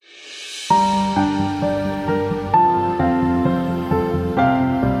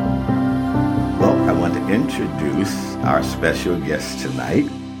introduce our special guest tonight.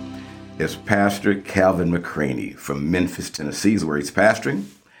 It's Pastor Calvin McCranie from Memphis, Tennessee, is where he's pastoring.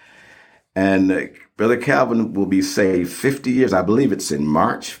 And Brother Calvin will be saved 50 years. I believe it's in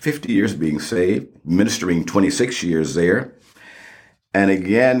March, 50 years being saved, ministering 26 years there. And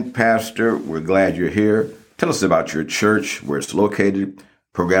again, Pastor, we're glad you're here. Tell us about your church, where it's located,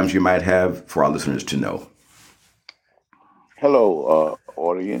 programs you might have for our listeners to know. Hello,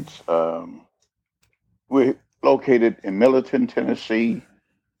 audience. We're located in Middleton, Tennessee.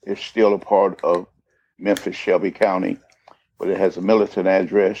 It's still a part of Memphis, Shelby County, but it has a Middleton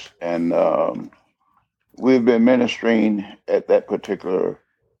address. And we've been ministering at that particular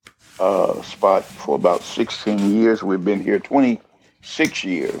spot for about 16 years. We've been here 26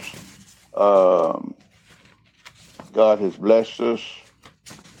 years. God has blessed us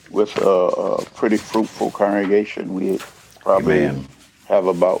with a pretty fruitful congregation. We probably have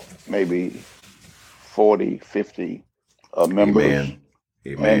about maybe 40, 50 members.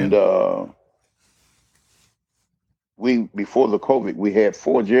 Amen. And before the COVID, we had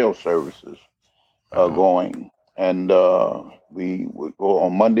 4 jail services going. And we would go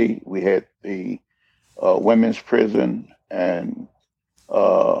on Monday, we had the women's prison. And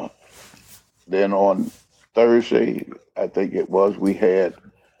then on Thursday, I think it was, we had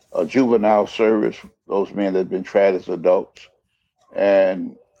a juvenile service, those men that had been tried as adults.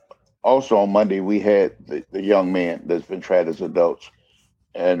 And also on Monday, we had the young men that's been tried as adults.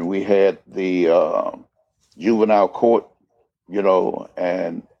 And we had the juvenile court,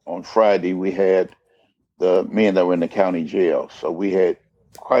 and on Friday, we had the men that were in the county jail. So we had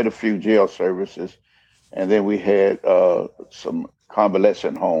quite a few jail services. And then we had some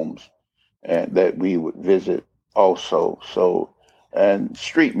convalescent homes and that we would visit also. And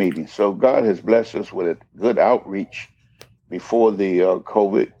street meetings. So God has blessed us with a good outreach before the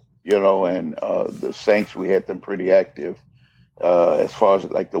COVID, and the saints, we had them pretty active. As far as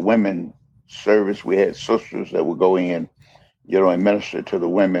like the women service, we had sisters that would go in, and minister to the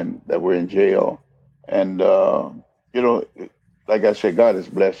women that were in jail. And, like I said, God has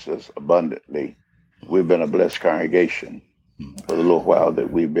blessed us abundantly. We've been a blessed congregation for the little while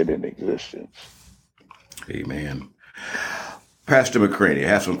that we've been in existence. Amen. Pastor McCranie, I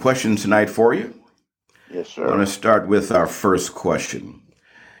have some questions tonight for you. Yes, sir. I want to start with our first question.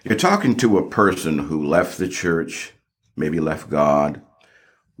 You're talking to a person who left the church, maybe left God.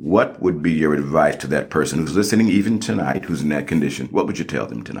 What would be your advice to that person who's listening even tonight, who's in that condition? What would you tell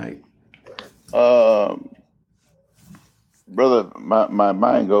them tonight? Brother, my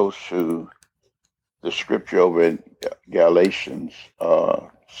mind goes to the scripture over in Galatians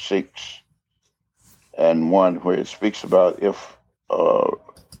 6:1, where it speaks about if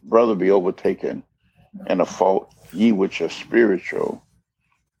brother be overtaken in a fault, ye which are spiritual,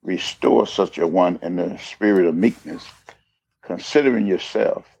 restore such a one in the spirit of meekness, considering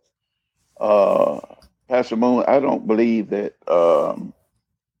yourself. Pastor Moon, I don't believe that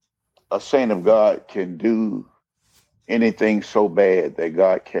a saint of God can do anything so bad that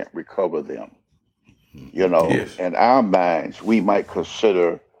God can't recover them. Yes. In our minds, we might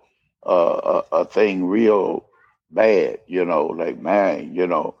consider a thing real bad, like man,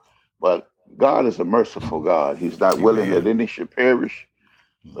 but God is a merciful God. He's not willing that any should perish,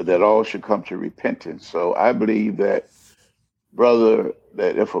 but that all should come to repentance. So I believe that, brother,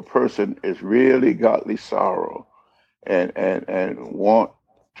 that if a person is really godly sorrow and want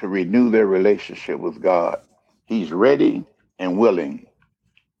to renew their relationship with God, he's ready and willing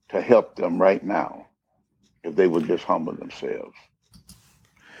to help them right now if they would just humble themselves.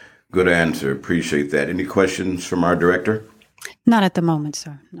 Good answer. Appreciate that. Any questions from our director? Not at the moment,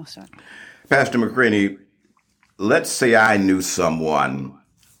 sir. No, sir. Pastor McCranie, let's say I knew someone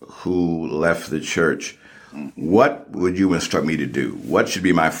who left the church. What would you instruct me to do? What should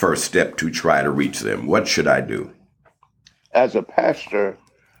be my first step to try to reach them? What should I do? As a pastor,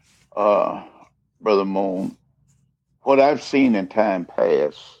 Brother Moon, what I've seen in time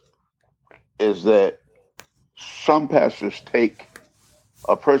past is that some pastors take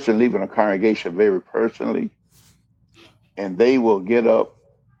a person leaving a congregation very personally, and they will get up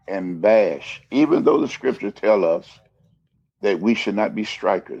and bash, even though the scripture tell us that we should not be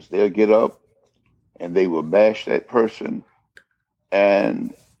strikers. They'll get up and they will bash that person.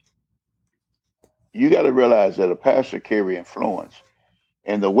 And you got to realize that a pastor carry influence.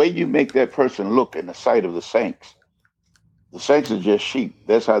 And the way you make that person look in the sight of the saints are just sheep.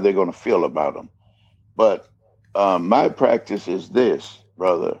 That's how they're going to feel about them. But my practice is this,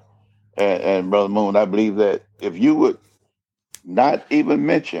 brother, and Brother Moon, I believe that if you would not even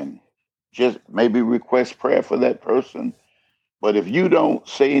mention, just maybe request prayer for that person, but if you don't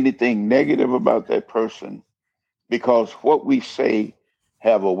say anything negative about that person, because what we say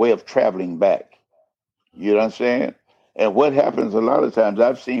have a way of traveling back. You know what I'm saying? And what happens a lot of times,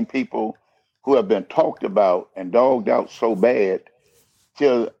 I've seen people who have been talked about and dogged out so bad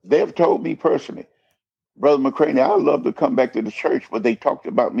till they've told me personally, Brother McCranie, I'd love to come back to the church, but they talked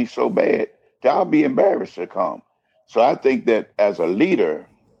about me so bad that I'll be embarrassed to come. So I think that as a leader,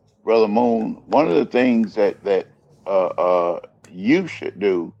 Brother Moon, one of the things that you should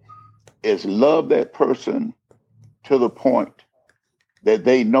do is love that person to the point that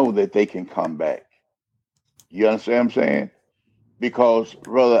they know that they can come back. You understand what I'm saying? Because,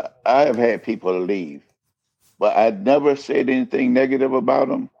 brother, I have had people to leave, but I never said anything negative about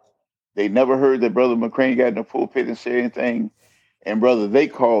them. They never heard that Brother McCranie got in the pulpit and said anything. And, brother, they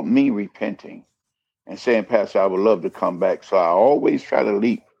called me repenting and saying, Pastor, I would love to come back. So I always try to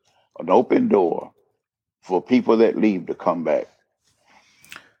leave an open door for people that leave to come back.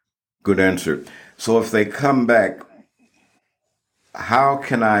 Good answer. So if they come back, how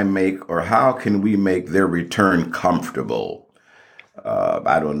can we make their return comfortable?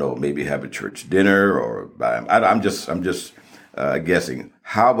 I don't know, maybe have a church dinner, or I'm just guessing.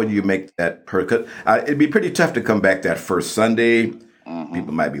 How would you make that it'd be pretty tough to come back that first Sunday. Mm-hmm.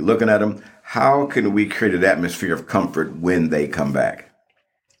 People might be looking at them. How can we create an atmosphere of comfort when they come back?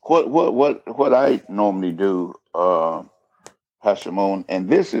 What I normally do, Pastor Moon, and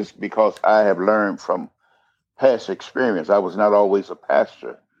this is because I have learned from past experience. I was not always a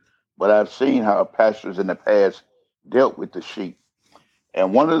pastor, but I've seen how pastors in the past dealt with the sheep.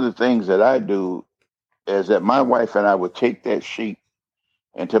 And one of the things that I do is that my wife and I would take that sheep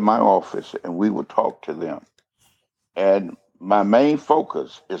into my office and we would talk to them. And my main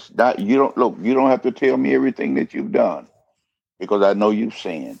focus is not, you don't have to tell me everything that you've done, because I know you've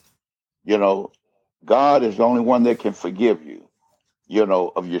sinned. You know, God is the only one that can forgive you,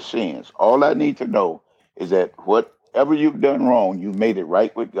 of your sins. All I need to know is that whatever you've done wrong, you made it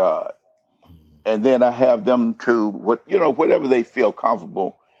right with God. And then I have them to whatever they feel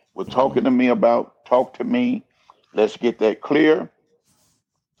comfortable with talking to me about, talk to me. Let's get that clear.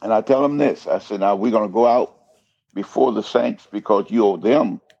 And I tell them this. I said, now we're going to go out before the saints because you owe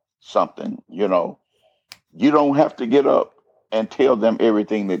them something. You don't have to get up and tell them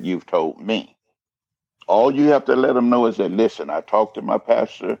everything that you've told me. All you have to let them know is that, listen, I talked to my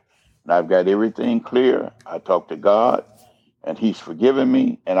pastor and I've got everything clear. I talked to God and he's forgiven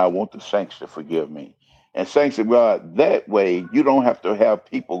me, and I want the saints to forgive me. And saints of God, that way you don't have to have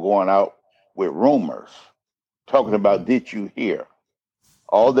people going out with rumors talking about, did you hear?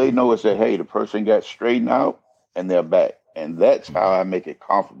 All they know is that, hey, the person got straightened out and they're back. And that's how I make it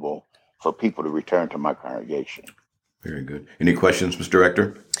comfortable for people to return to my congregation. Very good. Any questions, Mr.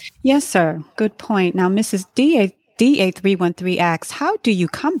 Director? Yes, sir. Good point. Now, Mrs. DA313 asks, how do you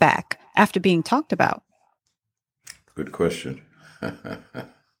come back after being talked about? Good question.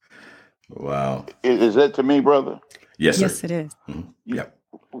 Wow. Is that to me, brother? Yes, sir. Yes, it is. Mm-hmm. Yeah.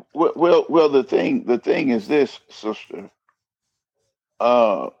 Well, the thing is this, sister.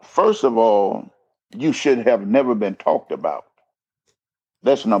 First of all, you should have never been talked about.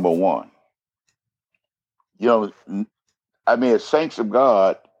 That's number one. As saints of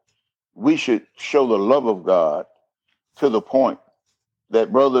God, we should show the love of God to the point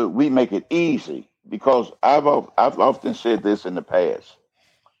that, brother, we make it easy. Because I've often said this in the past.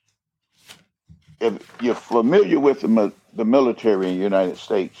 If you're familiar with the military in the United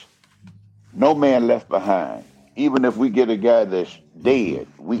States, no man left behind. Even if we get a guy that's dead,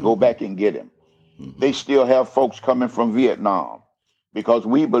 we go back and get him. They still have folks coming from Vietnam because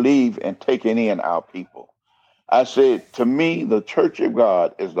we believe in taking in our people. I said, to me, the Church of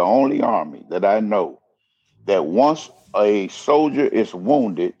God is the only army that I know that once a soldier is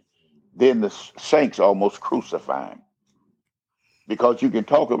wounded, then the saints almost crucify him. Because you can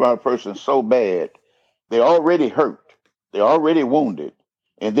talk about a person so bad, they're already hurt, they're already wounded,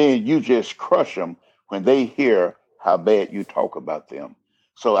 and then you just crush them when they hear how bad you talk about them.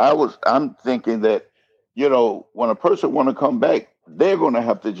 So I'm thinking that, when a person want to come back, they're going to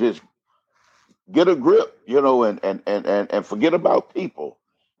have to just get a grip, and forget about people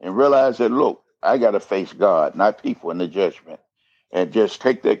and realize that, look, I got to face God, not people in the judgment. And just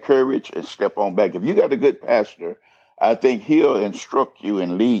take that courage and step on back. If you got a good pastor, I think he'll instruct you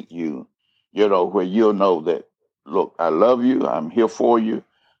and lead you, where you'll know that, look, I love you. I'm here for you.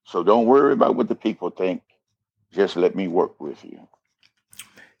 So don't worry about what the people think. Just let me work with you.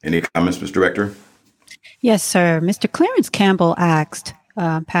 Any comments, Mr. Director? Yes, sir. Mr. Clarence Campbell asked,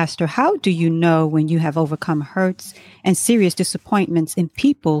 Pastor, how do you know when you have overcome hurts and serious disappointments in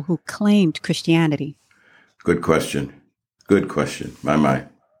people who claimed Christianity? Good question. Good question. My.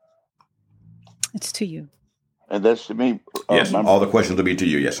 It's to you. And that's to me. Yes, all the questions will be to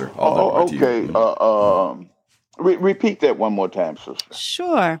you. Yes, sir. All of them are to you. Okay. Repeat that one more time, sister.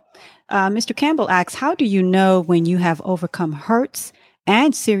 Sure. Mr. Campbell asks, how do you know when you have overcome hurts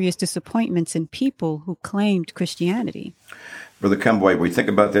and serious disappointments in people who claimed Christianity? Brother Campbell, when we think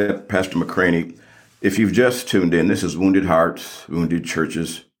about that, Pastor McCranie, if you've just tuned in, this is Wounded Hearts, Wounded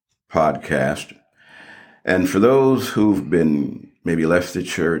Churches podcast. And for those who've been maybe left the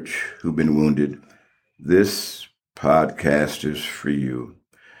church, who've been wounded, this podcast is for you.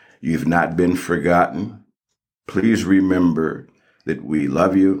 You've not been forgotten. Please remember that we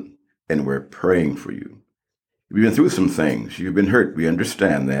love you and we're praying for you. You've been through some things. You've been hurt. We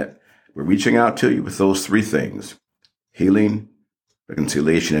understand that. We're reaching out to you with those three things: healing,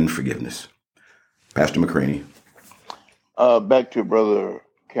 reconciliation, and forgiveness. Pastor McCranie. Back to Brother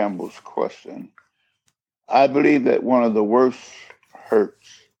Campbell's question. I believe that one of the worst hurts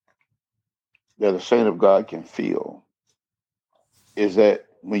that a saint of God can feel is that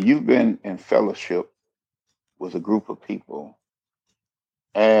when you've been in fellowship with a group of people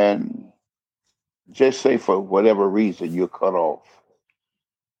and just say for whatever reason you're cut off.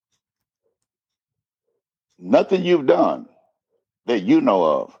 Nothing you've done that you know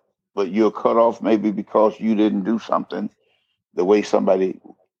of, but you're cut off maybe because you didn't do something the way somebody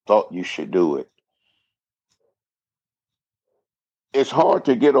thought you should do it. It's hard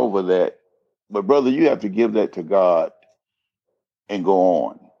to get over that, but brother, you have to give that to God and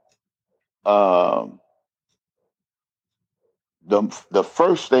go on. The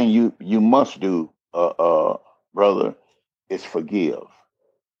first thing you must do, brother, is forgive.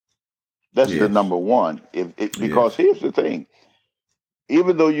 That's the number one. Because here's the thing: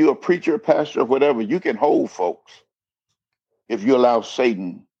 even though you're a preacher, pastor, or whatever, you can hold folks if you allow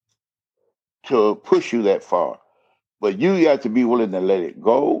Satan to push you that far. But you got to be willing to let it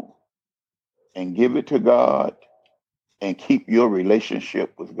go and give it to God and keep your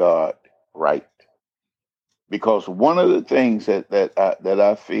relationship with God right. Because one of the things that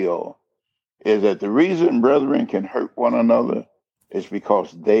I feel is that the reason brethren can hurt one another is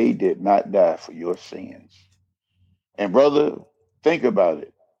because they did not die for your sins. And brother, think about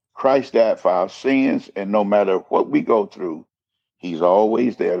it. Christ died for our sins, and no matter what we go through, he's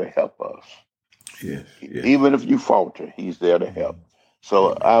always there to help us. Yes. Even if you falter, he's there to help.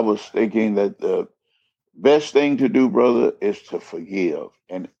 So I was thinking that the best thing to do, brother, is to forgive.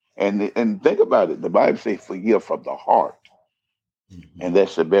 And think about it. The Bible says forgive from the heart. And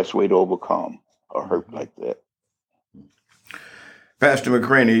that's the best way to overcome a hurt like that. Pastor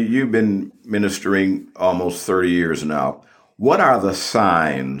McCranie, you've been ministering almost 30 years now. What are the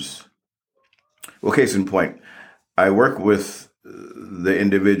signs? Well, case in point, I work with the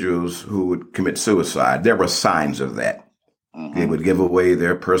individuals who would commit suicide. There were signs of that. They would give away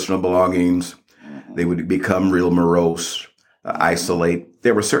their personal belongings. They would become real morose, isolate.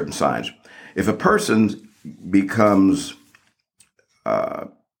 There were certain signs. If a person becomes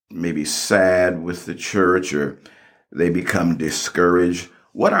maybe sad with the church, or they become discouraged,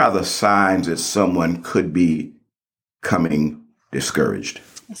 what are the signs that someone could be coming discouraged?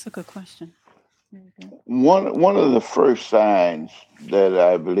 That's a good question. One of the first signs that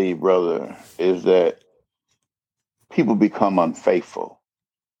I believe, brother, is that people become unfaithful.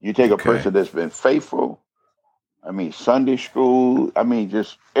 You take a person that's been faithful, Sunday school,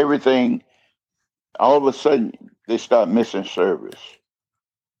 just everything, all of a sudden they start missing service,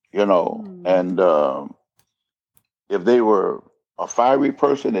 and if they were a fiery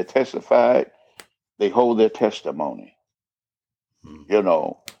person that testified, they hold their testimony,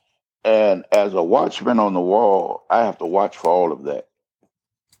 and as a watchman on the wall, I have to watch for all of that.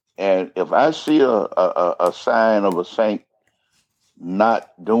 And if I see a sign of a saint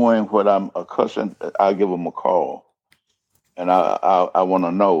not doing what I'm accustomed, I'll give them a call. And I want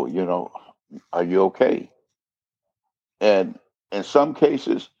to know, are you okay? And in some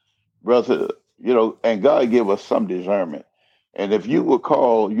cases, brother, and God give us some discernment. And if you will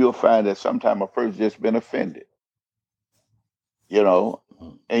call, you'll find that sometimes a person just been offended,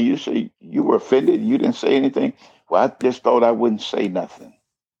 and you say, you were offended, you didn't say anything. Well, I just thought I wouldn't say nothing.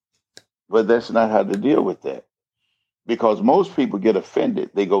 But that's not how to deal with that. Because most people get offended,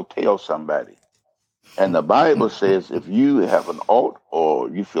 they go tell somebody. And the Bible says if you have an ought or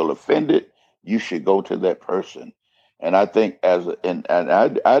you feel offended, you should go to that person. And I think I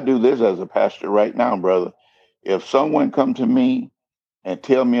do this as a pastor right now, brother. If someone come to me and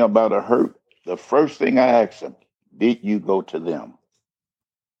tell me about a hurt, the first thing I ask them, did you go to them?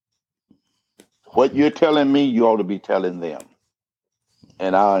 What you're telling me, you ought to be telling them.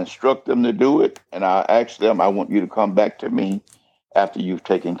 And I'll instruct them to do it. And I'll ask them, I want you to come back to me after you've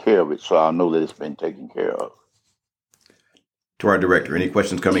taken care of it, so I'll know that it's been taken care of. To our director, any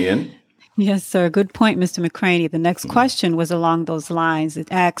questions coming in? Yes, sir. Good point, Mr. McCranie. The next question was along those lines.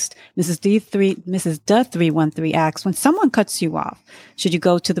 It asked, Mrs. Duh313 asked, when someone cuts you off, should you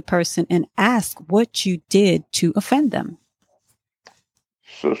go to the person and ask what you did to offend them?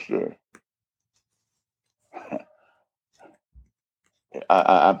 Sister,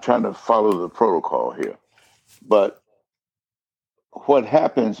 I'm trying to follow the protocol here. But what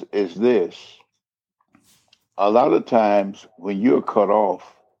happens is this. A lot of times when you're cut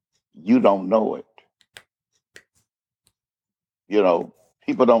off, you don't know it. You know,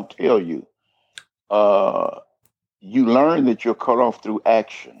 people don't tell you. You learn that you're cut off through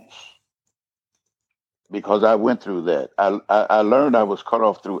actions because I went through that. I learned I was cut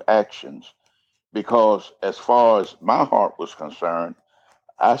off through actions because as far as my heart was concerned,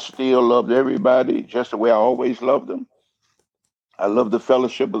 I still loved everybody just the way I always loved them. I love the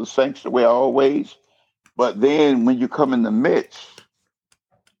fellowship of the saints the way I always. But then when you come in the midst,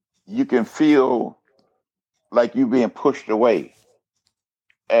 you can feel like you're being pushed away.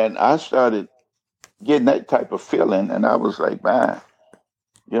 And I started getting that type of feeling. And I was like, man,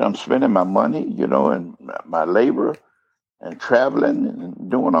 I'm spending my money, and my labor and traveling and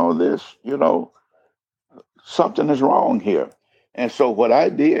doing all this, something is wrong here. And so what I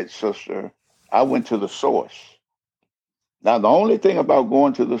did, sister, I went to the source. Now, the only thing about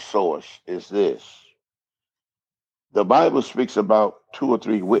going to the source is this. The Bible speaks about 2 or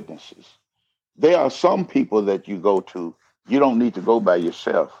 3 witnesses. There are some people that you go to, you don't need to go by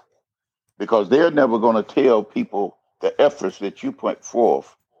yourself because they're never going to tell people the efforts that you put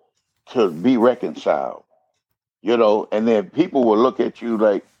forth to be reconciled, and then people will look at you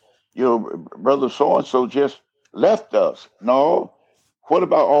like, brother so-and-so just left us. No, what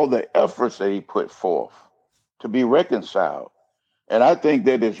about all the efforts that he put forth to be reconciled? And I think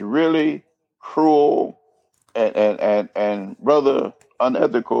that it's really cruel and brother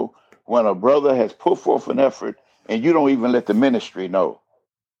unethical when a brother has put forth an effort and you don't even let the ministry know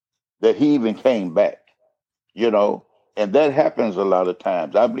that he even came back, and that happens a lot of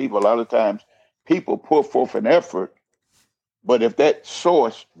times. I believe a lot of times people put forth an effort, but if that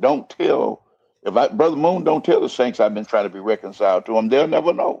source don't tell, Brother Moon don't tell the saints I've been trying to be reconciled to them, they'll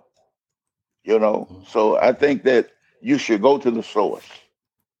never know, So I think that you should go to the source.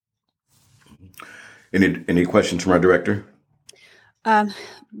 Any questions from our director?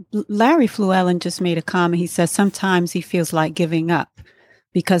 Larry Fluellen just made a comment. He says sometimes he feels like giving up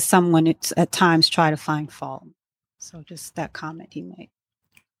because someone at times try to find fault. So just that comment he made.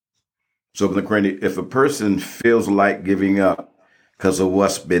 So, McCranie, if a person feels like giving up because of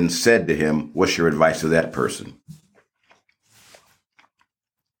what's been said to him, what's your advice to that person?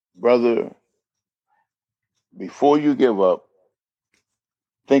 Brother, before you give up,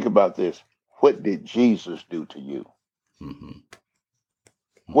 think about this. What did Jesus do to you? Mm-hmm.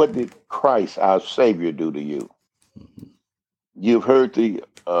 What did Christ, our Savior, do to you? Mm-hmm. You've heard in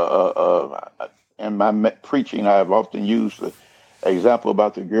my preaching, I've often used the example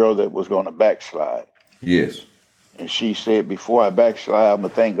about the girl that was going to backslide. Yes. And she said, before I backslide, I'm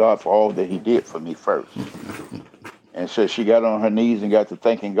going to thank God for all that he did for me first. And so she got on her knees and got to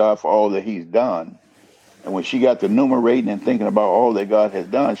thanking God for all that he's done. And when she got to enumerating and thinking about all that God has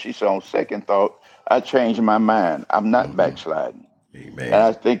done, she said, on second thought, I changed my mind. I'm not backsliding. Amen. And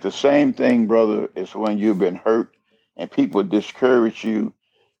I think the same thing, brother, is when you've been hurt and people discourage you.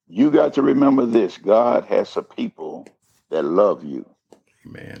 You got to remember this. God has a people that love you.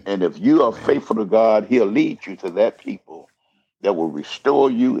 Amen. And if you are faithful to God, he'll lead you to that people that will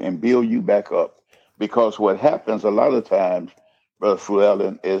restore you and build you back up. Because what happens a lot of times, Brother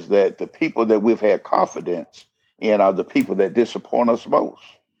Fruellen, is that the people that we've had confidence in are the people that disappoint us most.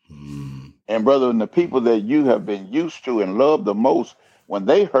 Mm. And brother, and the people that you have been used to and love the most, when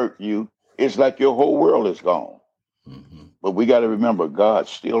they hurt you, it's like your whole world is gone. Mm-hmm. But we got to remember, God's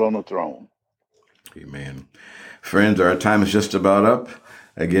still on the throne. Amen. Friends, our time is just about up.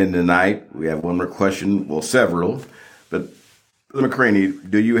 Again, tonight, we have one more question, well, several. But McCranie,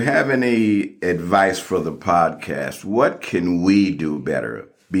 do you have any advice for the podcast? What can we do better,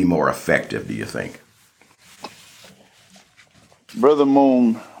 be more effective, do you think? Brother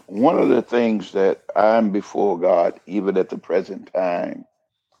Moon, one of the things that I'm before God, even at the present time,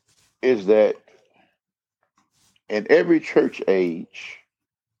 is that in every church age,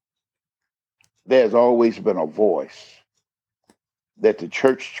 there's always been a voice that the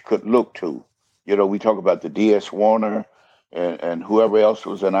church could look to. We talk about the D.S. Warner and whoever else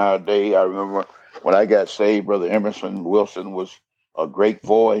was in our day. I remember when I got saved, Brother Emerson Wilson was a great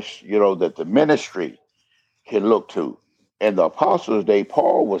voice, that the ministry can look to. And the Apostles' Day,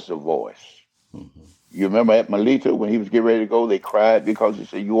 Paul was the voice. Mm-hmm. You remember at Melita when he was getting ready to go, they cried because he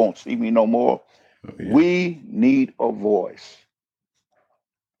said, "You won't see me no more." Oh, yeah. We need a voice.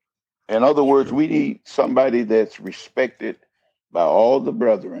 In other words, Sure. we need somebody that's respected by all the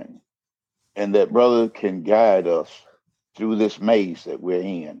brethren, and that brother can guide us through this maze that we're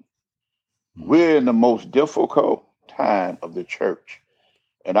in. We're in the most difficult time of the church.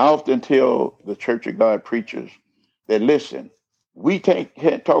 And I often tell the Church of God preachers that, listen, we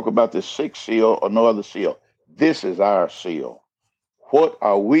can't talk about the sixth seal or no other seal. This is our seal. What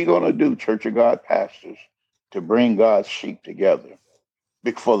are we going to do, Church of God pastors, to bring God's sheep together?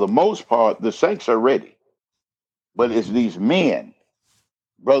 Because for the most part, the saints are ready. But it's these men,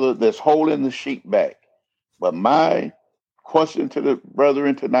 brother, that's holding the sheep back. But my question to the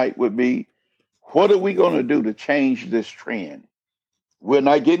brethren tonight would be, what are we going to do to change this trend? We're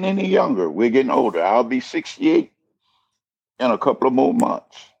not getting any younger. We're getting older. I'll be 68 in a couple of more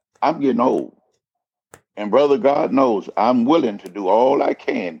months. I'm getting old. And brother, God knows I'm willing to do all I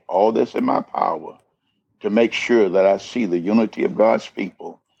can, all that's in my power, to make sure that I see the unity of God's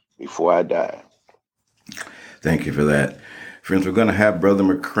people before I die. Thank you for that. Friends, we're going to have Brother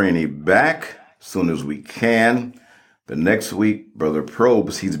McCranie back as soon as we can. But next week, Brother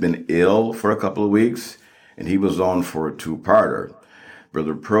Probes, he's been ill for a couple of weeks, and he was on for a two-parter.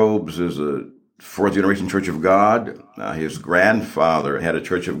 Brother Probes is a fourth-generation Church of God. His grandfather had a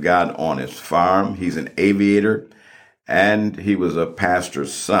Church of God on his farm. He's an aviator, and he was a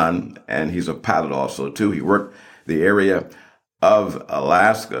pastor's son, and he's a pilot also, too. He worked the area of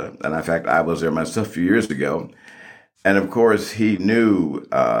Alaska, and in fact, I was there myself a few years ago. And of course, he knew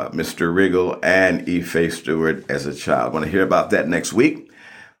Mr. Riggle and E. Stewart as a child. I want to hear about that next week.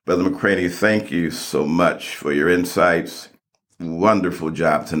 Brother McCranie, thank you so much for your insights. Wonderful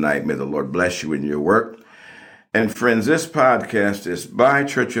job tonight. May the Lord bless you in your work. And friends, this podcast is by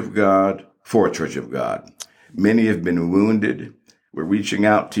Church of God, for Church of God. Many have been wounded. We're reaching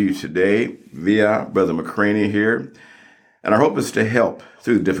out to you today via Brother McCranie here. And our hope is to help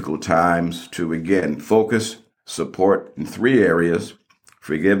through the difficult times to, again, focus, support in three areas: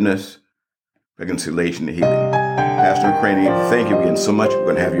 forgiveness, reconciliation, and healing. Pastor McCranie, thank you again so much. We're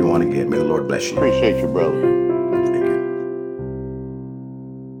going to have you on again. May the Lord bless you. Appreciate you, brother.